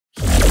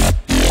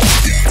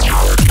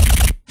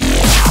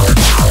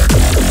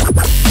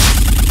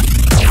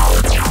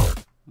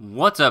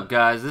What's up,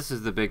 guys? This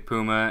is the Big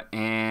Puma,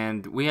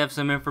 and we have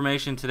some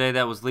information today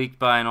that was leaked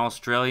by an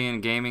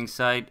Australian gaming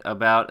site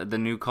about the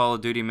new Call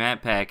of Duty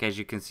map pack. As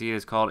you can see,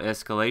 it's called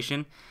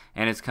Escalation,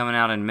 and it's coming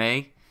out in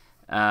May.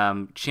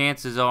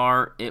 Chances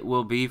are it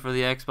will be for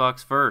the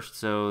Xbox first,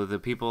 so the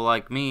people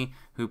like me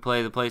who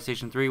play the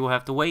PlayStation 3 will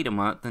have to wait a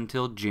month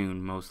until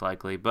June, most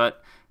likely.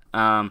 But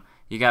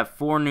you got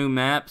 4 new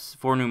maps,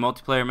 4 new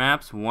multiplayer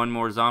maps, 1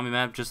 more zombie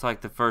map, just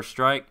like the first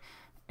strike,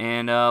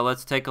 and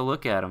let's take a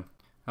look at them.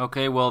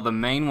 Okay, well, the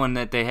main one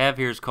that they have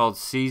here is called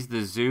Seize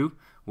the Zoo,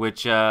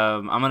 which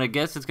I'm going to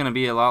guess it's going to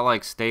be a lot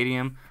like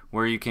Stadium,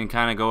 where you can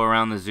kind of go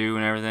around the zoo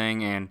and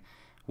everything. And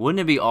wouldn't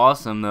it be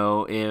awesome,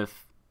 though,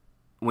 if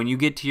when you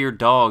get to your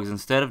dogs,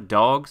 instead of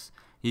dogs,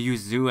 you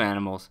use zoo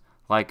animals,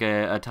 like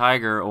a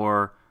tiger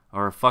or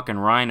a fucking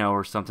rhino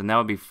or something? That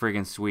would be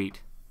friggin'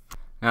 sweet.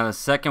 Now, the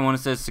second one, it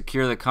says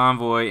Secure the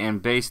Convoy,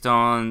 and based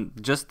on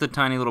just the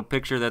tiny little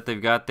picture that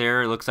they've got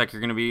there, it looks like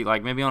you're going to be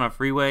like maybe on a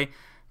freeway,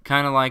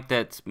 kind of like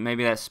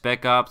maybe that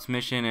Spec Ops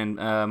mission in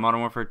Modern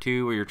Warfare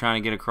 2 where you're trying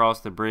to get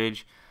across the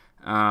bridge.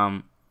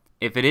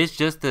 If it is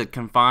just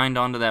confined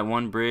onto that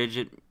one bridge,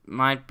 it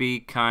might be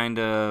kind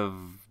of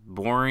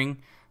boring.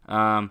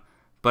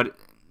 But,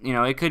 you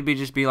know, it could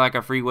just be like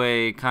a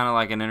freeway, kind of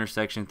like an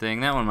intersection thing.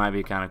 That one might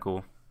be kind of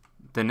cool.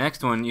 The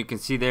next one, you can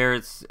see there,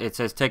 it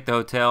says Take the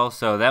Hotel.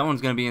 So that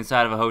one's going to be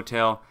inside of a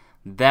hotel.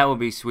 That would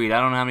be sweet. I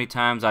don't know how many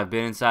times I've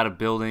been inside a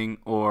building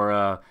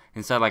or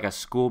inside like a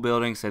school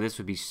building, so this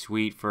would be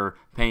sweet for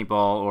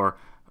paintball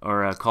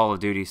or Call of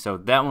Duty. So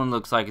that one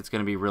looks like it's going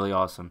to be really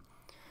awesome.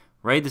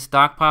 Raid the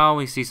Stockpile.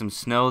 We see some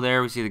snow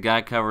there. We see the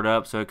guy covered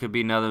up, so it could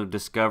be another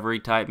Discovery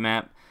type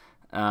map.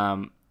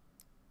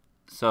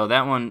 So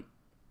that one,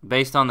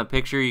 based on the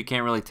picture, you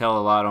can't really tell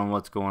a lot on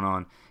what's going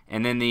on.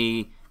 And then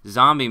the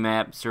zombie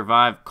map,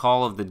 Survive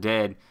Call of the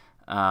Dead.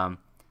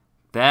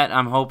 That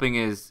I'm hoping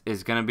is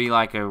going to be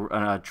like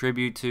a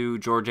tribute to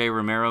George A.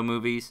 Romero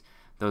movies,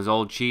 those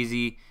old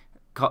cheesy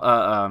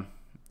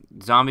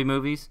zombie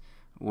movies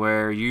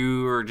where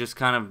you are just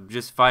kind of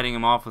just fighting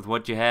them off with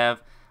what you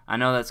have. I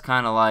know that's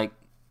kind of like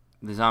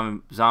the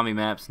zombie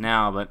maps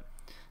now, but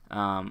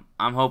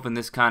I'm hoping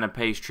this kind of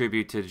pays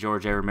tribute to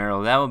George A.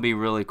 Romero. That would be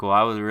really cool.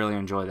 I would really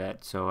enjoy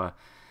that. So,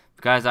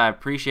 guys, I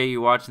appreciate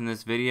you watching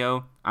this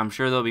video. I'm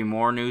sure there'll be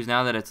more news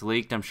now that it's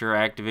leaked. I'm sure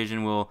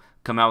Activision will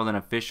come out with an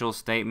official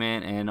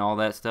statement and all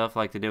that stuff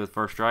like they did with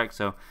First Strike.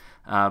 So,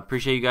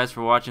 appreciate you guys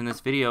for watching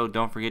this video.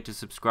 Don't forget to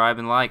subscribe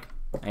and like.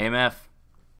 AMF.